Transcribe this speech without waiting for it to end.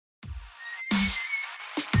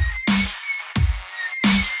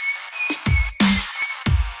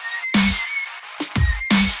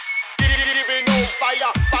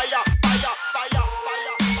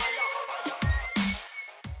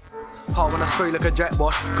spray like a jet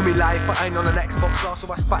wash. Could be live, but I ain't on an Xbox law.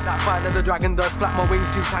 So I spat that fire that the dragon does. Flap my wings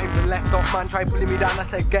 2 times and left off. Man tried pulling me down, I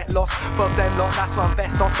said get lost. But them lot, that's why I'm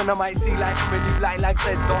best off. And I might see life from a new light like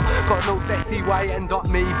said dot. Got no let's see why I end up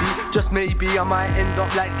maybe. Just maybe I might end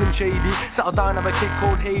up like Slim Shady. Settle down, have a kid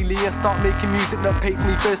called Haley and start making music that pays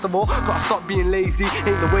me. First of all, gotta stop being lazy.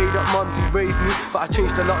 Ain't the way that mums raised me, but I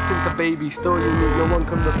changed a lot since a baby. Still unique, no one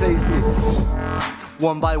can replace me.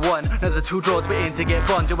 One by one, another 2 draws, we're in to get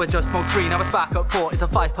fun. We just smoked 3, now it's back up 4. It's a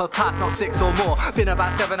 5 per pass, not 6 or more. Been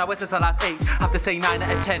about 7 hours since I last 8. Have to say 9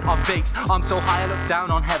 out of 10, I'm baked. I'm so high I look down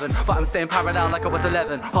on heaven, but I'm staying parallel like I was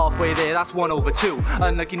 11. Halfway there, that's 1/2.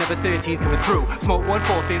 Unlucky number 13's coming through. Smoke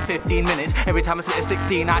 1/4 in 15 minutes. Every time I split a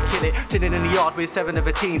 16, I kill it. Chilling in the yard with 7 of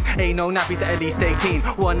the teens. Ain't no nappies at least 18.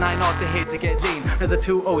 1-9 odds to hit to get lean. Another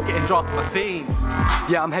 2 O's getting dropped by fiends.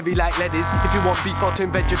 Yeah, I'm heavy like lettuce. If you want beef, I'll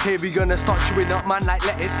turn vegetarian. Gonna start chewing up man like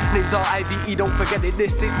lettuce. Names are IVE, don't forget it.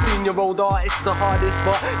 This 16-year-old artist the hardest,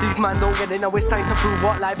 but these man don't get it. Now it's time to prove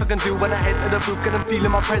what life I can do when I enter the booth. Get them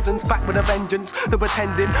feeling my presence, back with a vengeance. The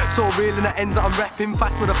pretending, so real in the ends that I'm repping.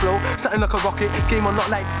 Fast with a flow, something like a rocket. Game on not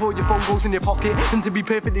like before your phone goes in your pocket. And to be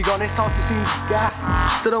perfectly honest, hard to see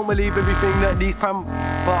gas. So don't believe everything that these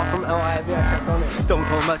bar from LIVE on it. Don't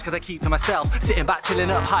talk much cause I keep to myself. Sitting back chilling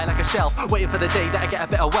up high like a shelf. Waiting for the day that I get a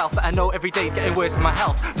bit of wealth. But I know every day's getting worse in my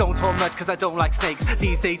health. Don't talk much cause I don't like snakes.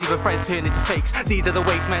 These days even friends turn into fakes. These are the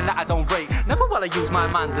waste men that I don't rate. Never will I use my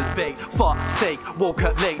mans as bait. Fuck's sake, woke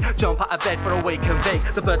up late. Jump out of bed for a wake and bake.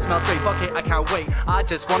 The bird smells great, fuck it, I can't wait. I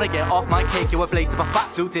just wanna get off my cake. You were blazed up a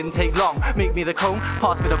fat suit, didn't take long. Make me the cone,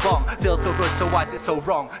 pass me the bomb. Feels so good, so why is it so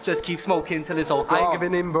wrong? Just keep smoking till it's all gone. I ain't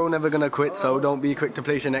giving in bro, never gonna quit. So don't be quick to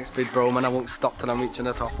place your next bid bro. Man, I won't stop till I'm reaching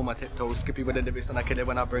the top on my tiptoes. Skippy with the lyrics and I kill it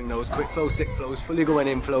when I bring those. Quick flows, sick flows, fully going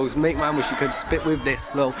in flows. Make man wish you could spit with this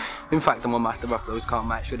flow. In fact, I'm a master of flows, can't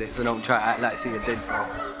match with it. So don't try to act like see you did bro.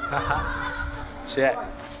 Check.